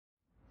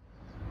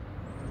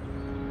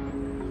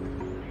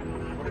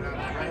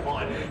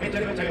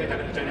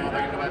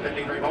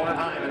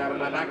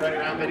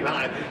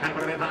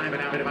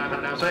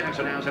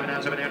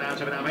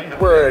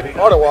We're an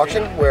auto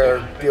auction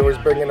where dealers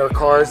bring in their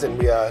cars and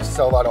we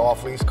sell a lot of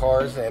off-lease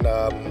cars. And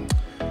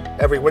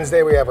every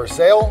Wednesday we have our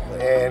sale,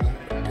 and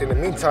in the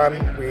meantime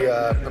we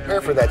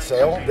prepare for that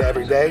sale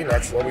every day, and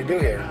that's what we do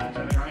here.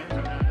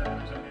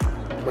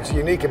 What's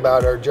unique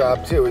about our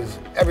job too is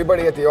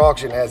everybody at the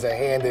auction has a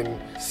hand in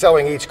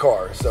selling each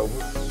car. So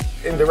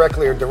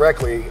indirectly or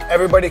directly,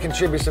 everybody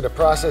contributes to the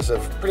process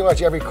of pretty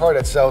much every car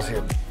that sells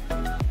here.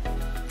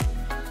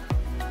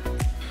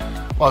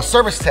 Well,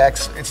 service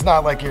techs, it's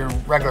not like your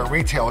regular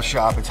retail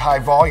shop. It's high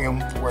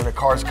volume where the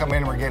cars come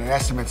in. We're getting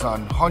estimates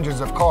on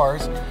hundreds of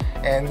cars,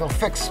 and they'll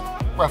fix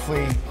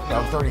roughly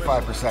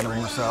 35% of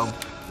them or so.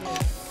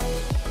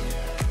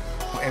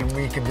 And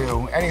we can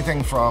do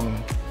anything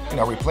from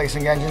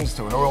replacing engines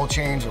to an oil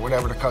change or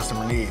whatever the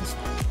customer needs.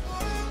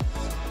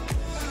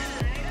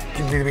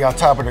 You need to be on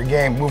top of their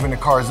game, moving the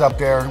cars up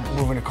there,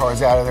 moving the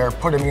cars out of there,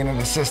 putting them into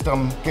the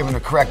system, giving the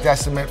correct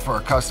estimate for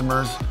our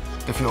customers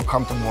to feel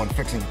comfortable in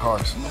fixing the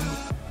cars.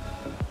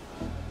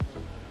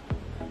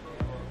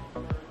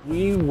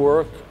 We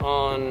work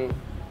on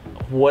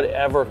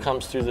whatever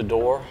comes through the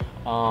door,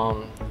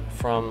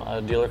 from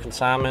a dealer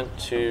consignment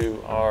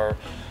to our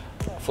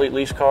fleet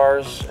lease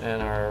cars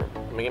and our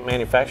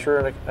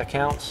manufacturer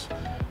accounts.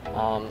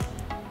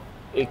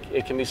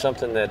 It can be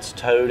something that's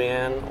towed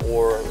in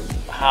or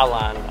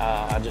highline.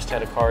 I just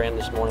had a car in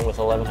this morning with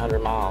 1,100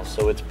 miles,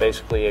 so it's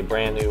basically a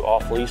brand new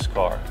off-lease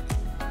car.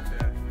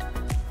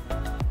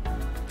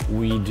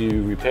 We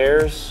do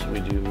repairs, we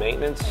do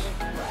maintenance,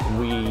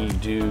 we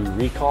do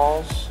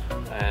recalls,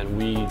 and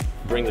we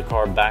bring the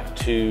car back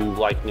to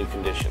like new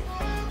condition,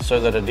 so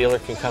that a dealer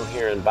can come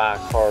here and buy a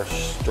car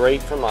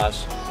straight from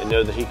us and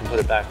know that he can put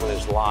it back on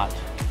his lot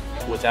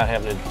without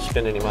having to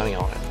spend any money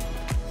on it.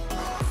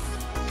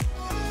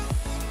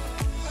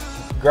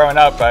 Growing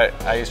up,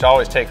 I used to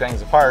always take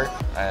things apart,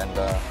 and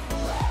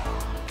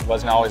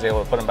wasn't always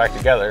able to put them back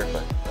together,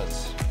 but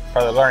that's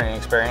part of the learning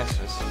experience,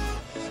 is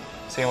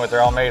seeing what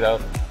they're all made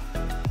of.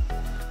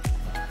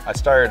 I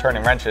started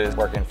turning wrenches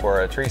working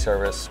for a tree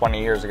service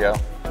 20 years ago.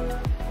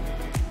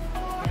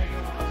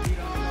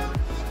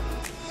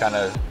 Kind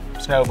of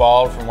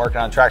snowballed from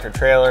working on tractor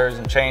trailers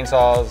and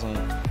chainsaws and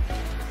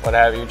what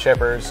have you,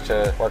 chippers,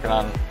 to working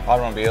on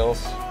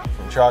automobiles,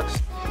 from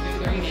trucks.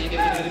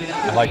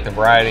 I like the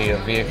variety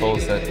of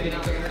vehicles that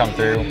come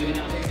through,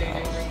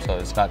 so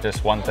it's not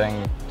just one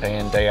thing day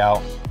in, day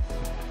out.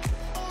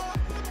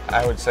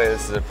 I would say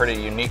this is a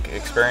pretty unique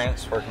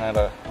experience working at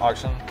an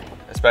auction,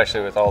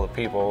 especially with all the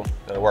people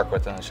that I work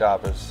with in the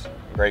shop. It's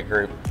a great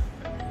group.